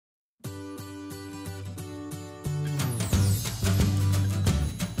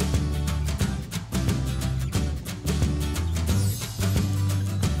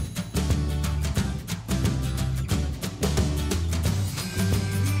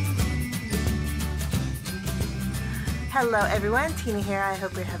Hello everyone, Tina here. I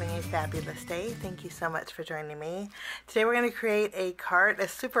hope you're having a fabulous day. Thank you so much for joining me. Today we're going to create a cart, a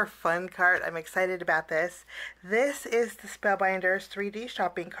super fun cart. I'm excited about this. This is the Spellbinders 3D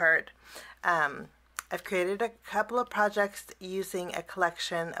shopping cart. I've created a couple of projects using a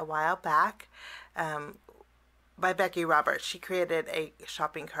collection a while back by Becky Roberts. She created a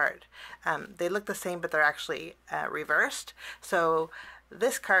shopping cart. They look the same, but they're actually reversed. So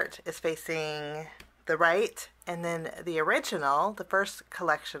this cart is facing the right, and then the original, the first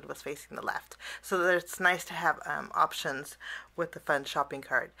collection, was facing the left. So it's nice to have options with the fun shopping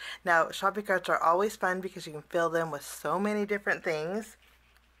cart. Now, shopping carts are always fun because you can fill them with so many different things.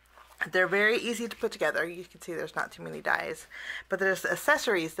 They're very easy to put together. You can see there's not too many dies, but there's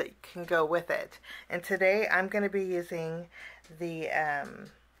accessories that can go with it. And today I'm going to be using the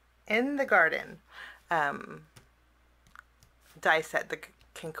In the Garden die set that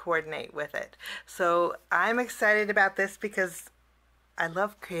can coordinate with it. So I'm excited about this because I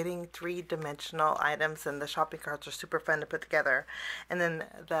love creating three-dimensional items, and the shopping carts are super fun to put together. And then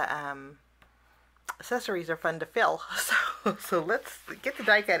the accessories are fun to fill. So let's get the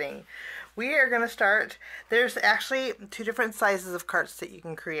die cutting. We are going to start. There's actually two different sizes of carts that you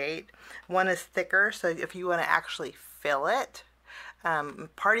can create. One is thicker, so if you want to actually fill it,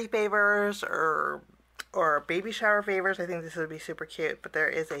 party favors or baby shower favors, I think this would be super cute. But there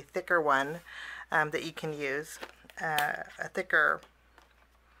is a thicker one that you can use, a thicker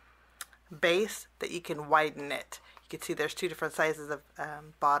base that you can widen it. You can see there's two different sizes of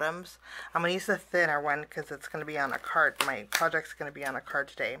bottoms. I'm going to use the thinner one because it's going to be on a cart. My project's going to be on a cart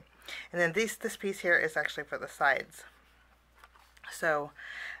today. And then this piece here is actually for the sides. So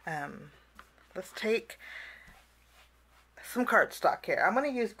let's take some cardstock here. I'm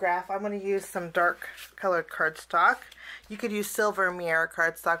going to use graph. I'm going to use some dark colored cardstock. You could use silver mirror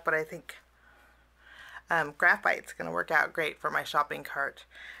cardstock, but I think graphite's going to work out great for my shopping cart.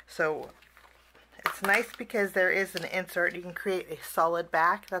 So it's nice because there is an insert. You can create a solid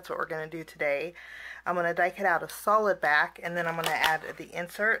back. That's what we're going to do today. I'm going to die cut out a solid back, and then I'm going to add the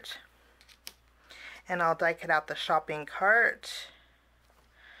insert, and I'll die cut out the shopping cart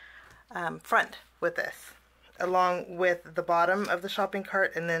front with this, along with the bottom of the shopping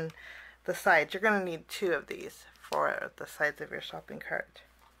cart and then the sides. You're going to need two of these for the sides of your shopping cart.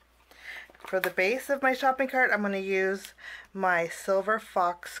 For the base of my shopping cart, I'm going to use my Silver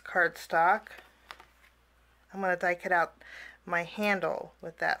Fox cardstock. I'm going to die cut out my handle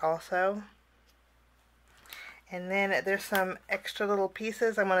with that also. And then there's some extra little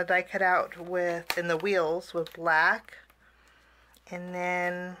pieces I'm going to die cut out with in the wheels with black. And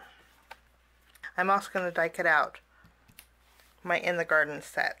then I'm also going to die cut out my In the Garden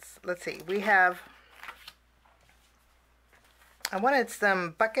sets. Let's see, I wanted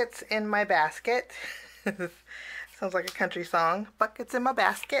some buckets in my basket. Sounds like a country song. Buckets in my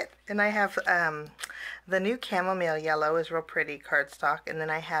basket. And I have the new chamomile yellow is real pretty cardstock. And then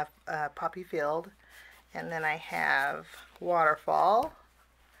I have poppy field. And then I have waterfall.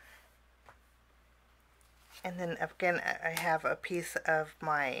 And then again I have a piece of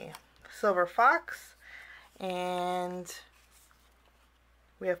my Silver Fox. And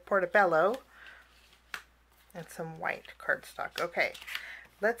we have Portobello. And some white cardstock. Okay,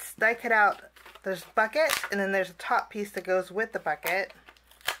 let's die cut out. There's a bucket, and then there's a top piece that goes with the bucket.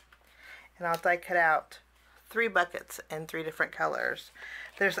 And I'll die cut out 3 buckets in 3 different colors.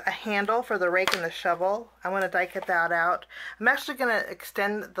 There's a handle for the rake and the shovel. I want to die cut that out. I'm actually going to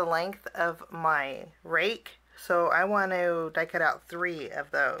extend the length of my rake, so I want to die cut out 3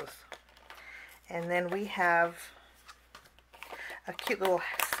 of those. And then we have a cute little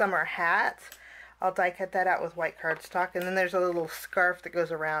summer hat. I'll die cut that out with white cardstock, and then there's a little scarf that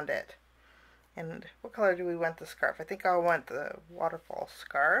goes around it. And what color do we want the scarf? I think I'll want the waterfall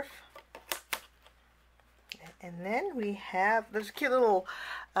scarf. And then we have, there's a cute little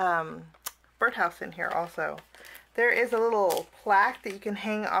birdhouse in here also. There is a little plaque that you can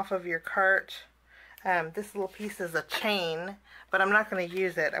hang off of your cart. This little piece is a chain, but I'm not going to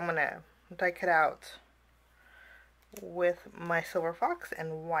use it. I'm going to die cut out with my Silver Fox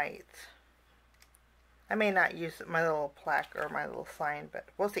and white. I may not use my little plaque or my little sign, but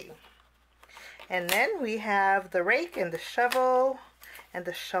we'll see. And then we have the rake and the shovel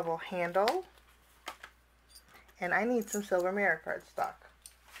handle. And I need some silver mirror cardstock.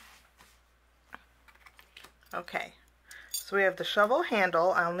 Okay, so we have the shovel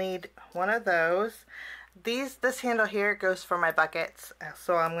handle. I'll need one of those. This handle here goes for my buckets,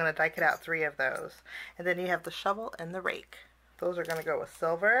 so I'm going to die cut out 3 of those. And then you have the shovel and the rake. Those are going to go with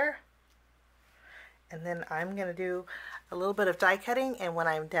silver. And then I'm going to do a little bit of die cutting, and when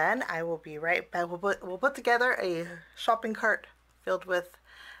I'm done, I will be right back. We'll put together a shopping cart filled with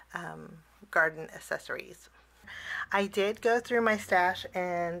garden accessories. I did go through my stash,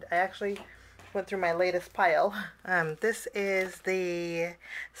 and I actually went through my latest pile. This is the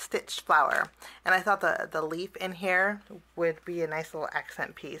stitched flower, and I thought the leaf in here would be a nice little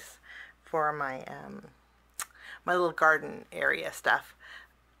accent piece for my my little garden area stuff.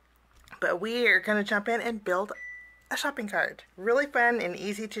 But we are going to jump in and build a shopping cart. Really fun and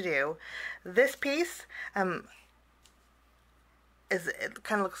easy to do. This piece it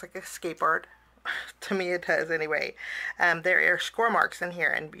kind of looks like a skateboard. To me it does anyway. There are score marks in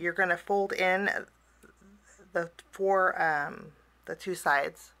here, and you're going to fold in the two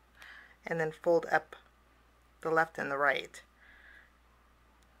sides and then fold up the left and the right.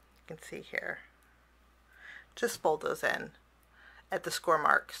 You can see here. Just fold those in at the score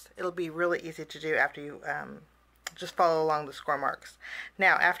marks. It'll be really easy to do after you just follow along the score marks.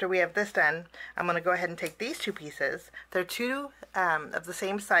 Now, after we have this done, I'm going to go ahead and take these two pieces. They're two of the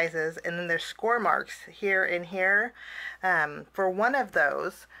same sizes, and then there's score marks here and here. For one of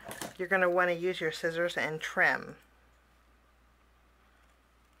those, you're going to want to use your scissors and trim.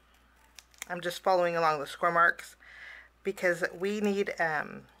 I'm just following along the score marks because we need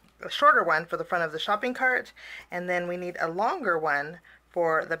a shorter one for the front of the shopping cart, and then we need a longer one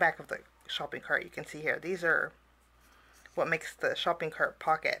for the back of the shopping cart. You can see here, these are what makes the shopping cart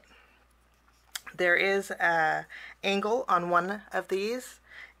pocket. There is an angle on one of these,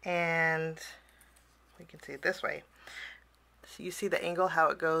 and we can see it this way. So you see the angle, how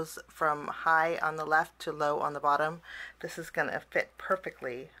it goes from high on the left to low on the bottom. This is going to fit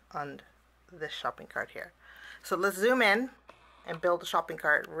perfectly on this shopping cart here. So let's zoom in and build a shopping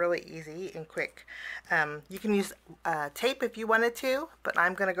cart really easy and quick. You can use tape if you wanted to, but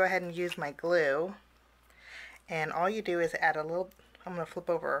I'm going to go ahead and use my glue. And all you do is add a little, I'm going to flip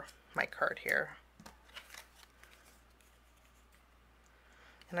over my cart here.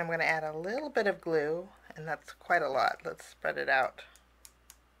 And I'm going to add a little bit of glue, and that's quite a lot. Let's spread it out.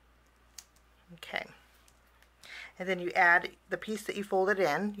 Okay. And then you add the piece that you folded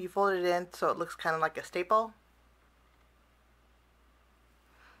in. You fold it in so it looks kind of like a staple.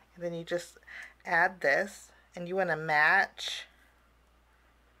 And then you just add this, and you want to match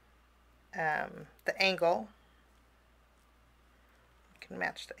the angle. You can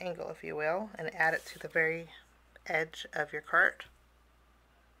match the angle, if you will, and add it to the very edge of your cart.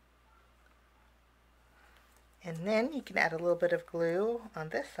 And then you can add a little bit of glue on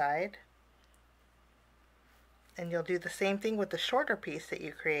this side, and you'll do the same thing with the shorter piece that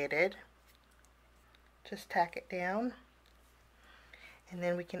you created. Just tack it down. And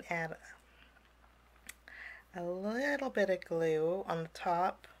then we can add a little bit of glue on the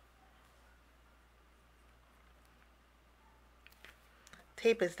top.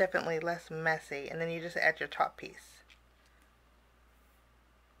 Tape is definitely less messy, and then you just add your top piece.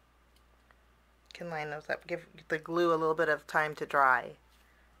 You can line those up, give the glue a little bit of time to dry.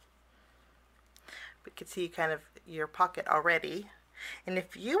 We can see kind of your pocket already. And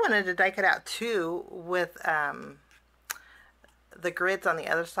if you wanted to die cut out too with the grids on the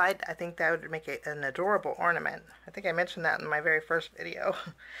other side, I think that would make it an adorable ornament. I think I mentioned that in my very first video.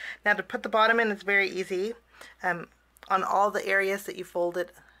 Now to put the bottom in, it's very easy. On all the areas that you fold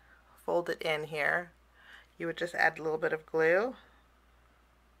it in here, you would just add a little bit of glue.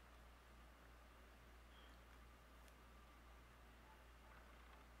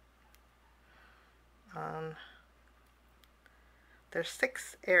 There's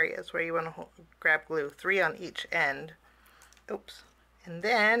 6 areas where you want to grab glue, 3 on each end. Oops. And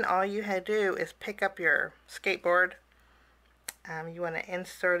then all you had to do is pick up your skateboard. You want to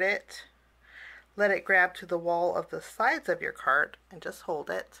insert it, let it grab to the wall of the sides of your cart, and just hold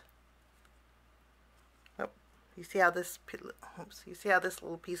it. Oh, you see how this? Oops, you see how this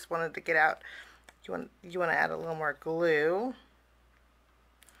little piece wanted to get out? You want to add a little more glue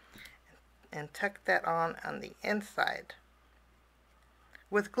and tuck that on the inside.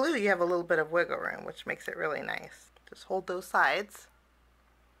 With glue, you have a little bit of wiggle room, which makes it really nice. Just hold those sides.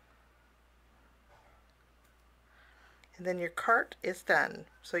 And then your cart is done.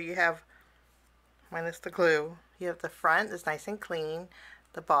 So you have, minus the glue, you have the front is nice and clean,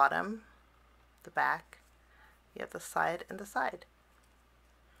 the bottom, the back, you have the side and the side.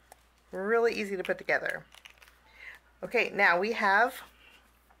 Really easy to put together. Okay, now we have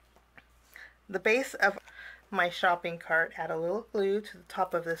the base of my shopping cart. Add a little glue to the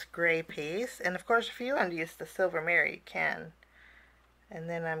top of this gray piece, and of course if you want to use the silver mirror you can. And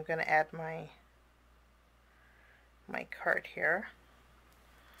then I'm going to add my cart here,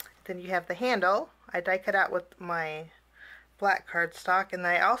 Then you have the handle. I die cut out with my black cardstock, and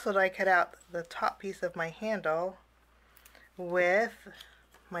I also die cut out the top piece of my handle with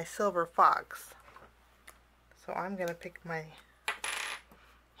my silver fox. So I'm going to pick my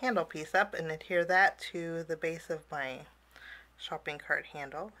handle piece up and adhere that to the base of my shopping cart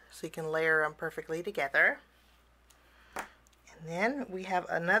handle so you can layer them perfectly together. And then we have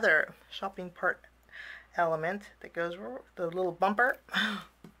another shopping cart element that goes, the little bumper.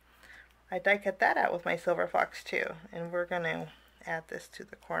 I die cut that out with my silver fox too, and we're going to add this to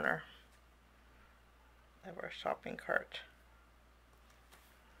the corner of our shopping cart.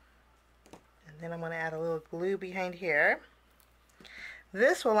 And then I'm going to add a little glue behind here.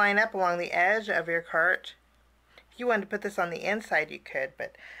 This will line up along the edge of your cart. If you wanted to put this on the inside, you could,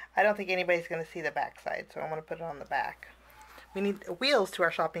 but I don't think anybody's going to see the back side, so I'm going to put it on the back. We need wheels to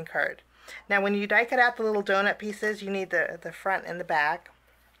our shopping cart. Now when you die cut out the little donut pieces, you need the front and the back.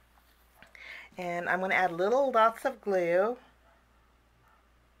 And I'm going to add little dots of glue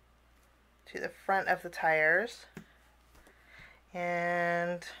to the front of the tires.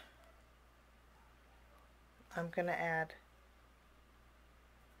 And I'm going to add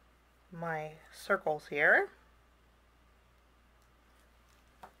my circles here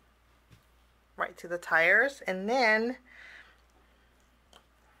right to the tires. And then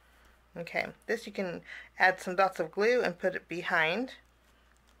okay, this you can add some dots of glue and put it behind.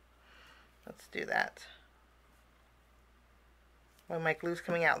 Let's do that when my glue's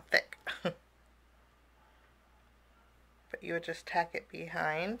coming out thick. But you would just tack it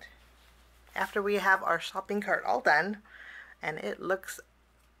behind. After we have our shopping cart all done, and it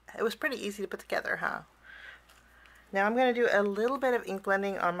was pretty easy to put together, huh? Now I'm going to do a little bit of ink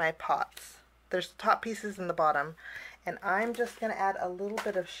blending on my pots. There's the top pieces and the bottom, and I'm just going to add a little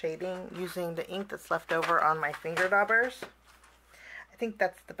bit of shading using the ink that's left over on my finger daubers. I think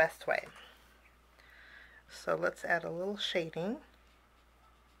that's the best way. So let's add a little shading.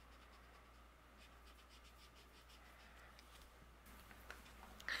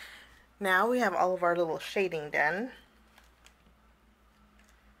 Now we have all of our little shading done.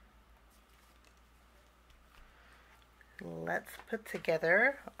 Let's put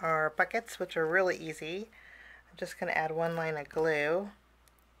together our buckets, which are really easy. I'm just going to add one line of glue.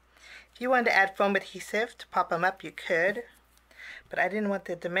 If you wanted to add foam adhesive to pop them up, you could, but I didn't want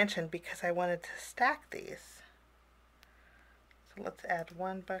the dimension because I wanted to stack these. So let's add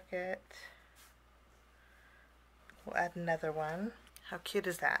one bucket. We'll add another one. How cute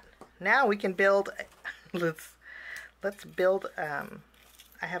is that? Now we can build, let's build,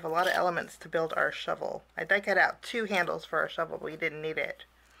 I have a lot of elements to build our shovel. I die cut out 2 handles for our shovel, but we didn't need it.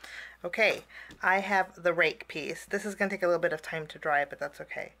 Okay, I have the rake piece. This is going to take a little bit of time to dry, but that's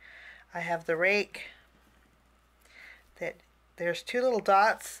okay. I have the rake. There's 2 little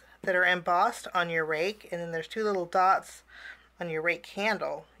dots that are embossed on your rake, and then there's 2 little dots on your rake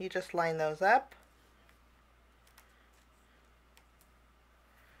handle. You just line those up.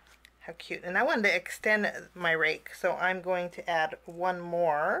 How cute. And I wanted to extend my rake, so I'm going to add one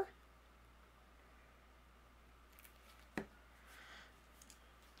more. You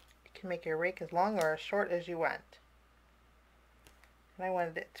can make your rake as long or as short as you want. And I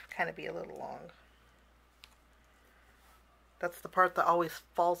wanted it to kind of be a little long. That's the part that always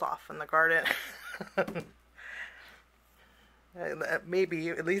falls off in the garden. Maybe,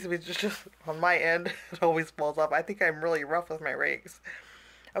 at least if it's just on my end, it always falls off. I think I'm really rough with my rakes.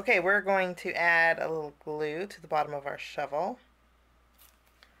 Okay, we're going to add a little glue to the bottom of our shovel.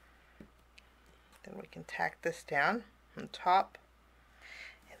 Then we can tack this down on top.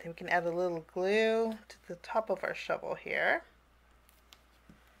 And then we can add a little glue to the top of our shovel here.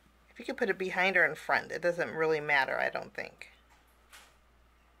 If you could put it behind or in front, it doesn't really matter, I don't think.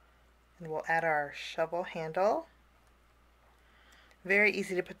 And we'll add our shovel handle. Very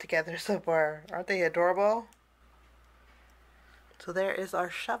easy to put together so far. Aren't they adorable? So there is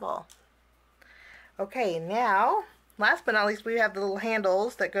our shovel. Okay, now, last but not least, we have the little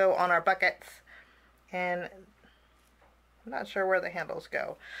handles that go on our buckets. And I'm not sure where the handles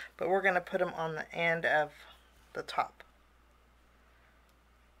go, but we're going to put them on the end of the top.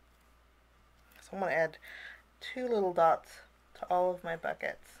 So I'm going to add 2 little dots to all of my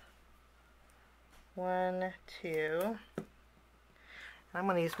buckets. 1, 2. And I'm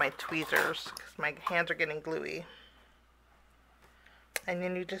going to use my tweezers because my hands are getting gluey. And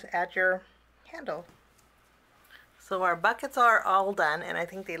then you just add your handle. So our buckets are all done, and I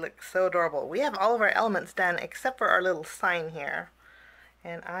think they look so adorable. We have all of our elements done except for our little sign here.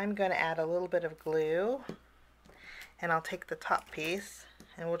 And I'm going to add a little bit of glue, and I'll take the top piece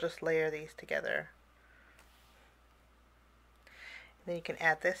and we'll just layer these together. Then you can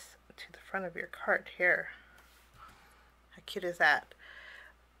add this to the front of your cart here. How cute is that?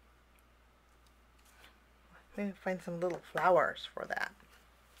 Maybe find some little flowers for that.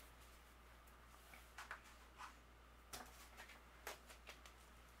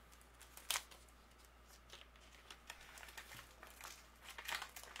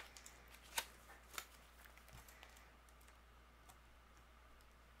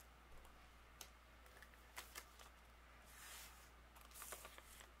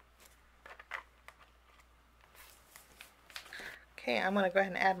 Okay, I'm going to go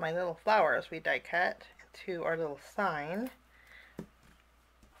ahead and add my little flowers we die cut to our little sign.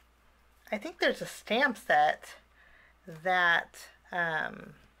 I think there's a stamp set that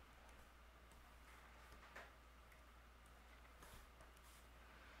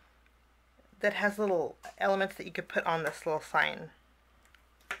that has little elements that you could put on this little sign.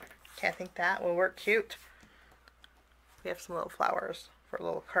 Okay, I think that will work cute. We have some little flowers for a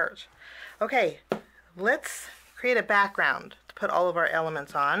little cart. Okay, let's create a background to put all of our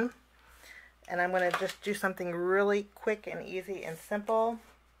elements on. And I'm going to just do something really quick and easy and simple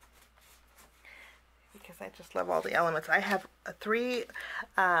because I just love all the elements. I have three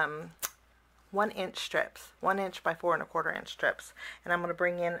 1-inch strips, 1 inch by 4 1/4 inch strips, and I'm going to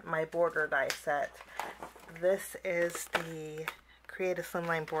bring in my border die set. This is the Create a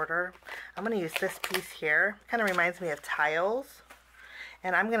Slimline border. I'm going to use this piece here. Kind of reminds me of tiles,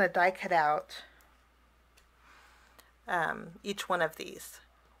 and I'm going to die cut out each one of these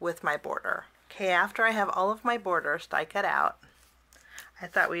with my border. Okay, after I have all of my borders die cut out, I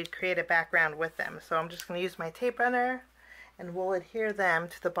thought we'd create a background with them. So I'm just going to use my tape runner and we'll adhere them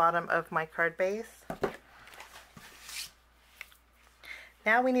to the bottom of my card base.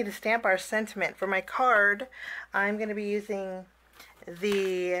 Now we need to stamp our sentiment. For my card, I'm going to be using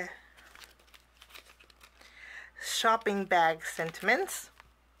the shopping bag sentiments.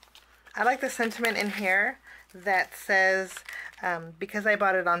 I like the sentiment in here that says, because I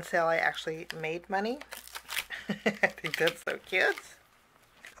bought it on sale, I actually made money. I think that's so cute.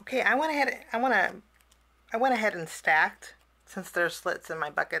 Okay, I went ahead and stacked, since there's slits in my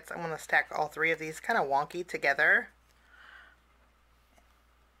buckets, I'm going to stack all three of these kind of wonky together.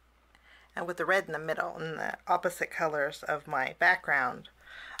 And with the red in the middle and the opposite colors of my background,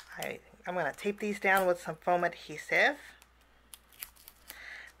 I'm going to tape these down with some foam adhesive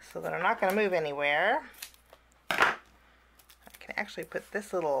so that I'm not going to move anywhere. I can actually put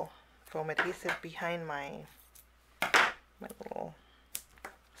this little foam adhesive behind my little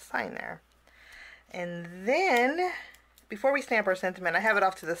sign there. And then, before we stamp our sentiment, I have it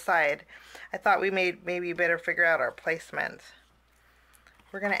off to the side. I thought we maybe better figure out our placement.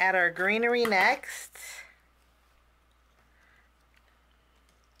 We're going to add our greenery next.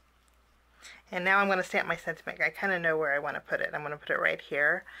 And now I'm going to stamp my sentiment. I kind of know where I want to put it. I'm going to put it right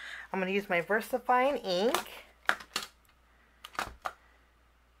here. I'm going to use my VersaFine ink.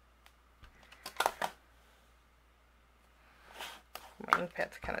 My ink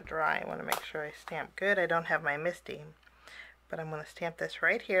pad's kind of dry. I want to make sure I stamp good. I don't have my MISTI. But I'm going to stamp this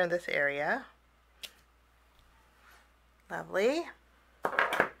right here in this area. Lovely.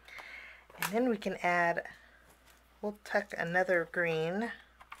 And then we can add, we'll tuck another green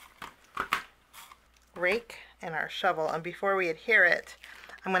rake and our shovel, and before we adhere it,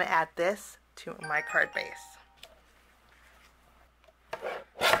 I'm going to add this to my card base.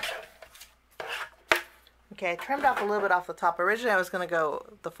 Okay, I trimmed off a little bit off the top. Originally I was going to go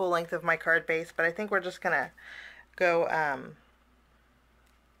the full length of my card base, but I think we're just going to go a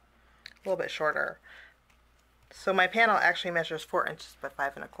little bit shorter. So my panel actually measures 4 inches by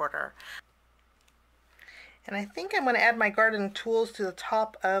 5 1/4. And I think I'm going to add my garden tools to the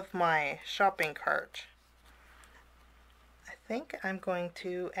top of my shopping cart. I think I'm going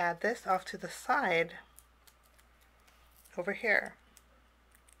to add this off to the side over here.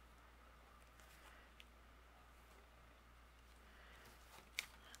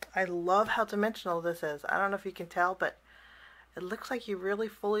 I love how dimensional this is. I don't know if you can tell, but it looks like you really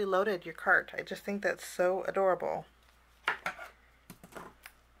fully loaded your cart. I just think that's so adorable.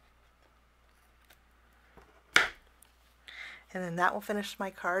 And then that will finish my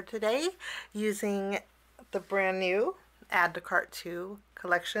card today using the brand new Add to Cart 2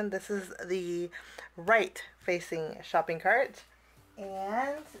 collection. This is the right facing shopping cart.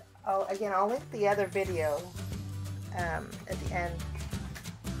 And I'll link the other video at the end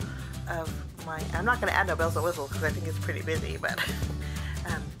of my, I'm not going to add no bells and whistles because I think it's pretty busy, but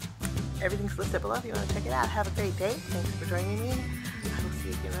everything's listed below if you want to check it out. Have a great day. Thanks for joining me. I will see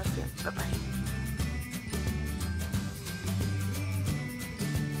you again real soon. Bye-bye.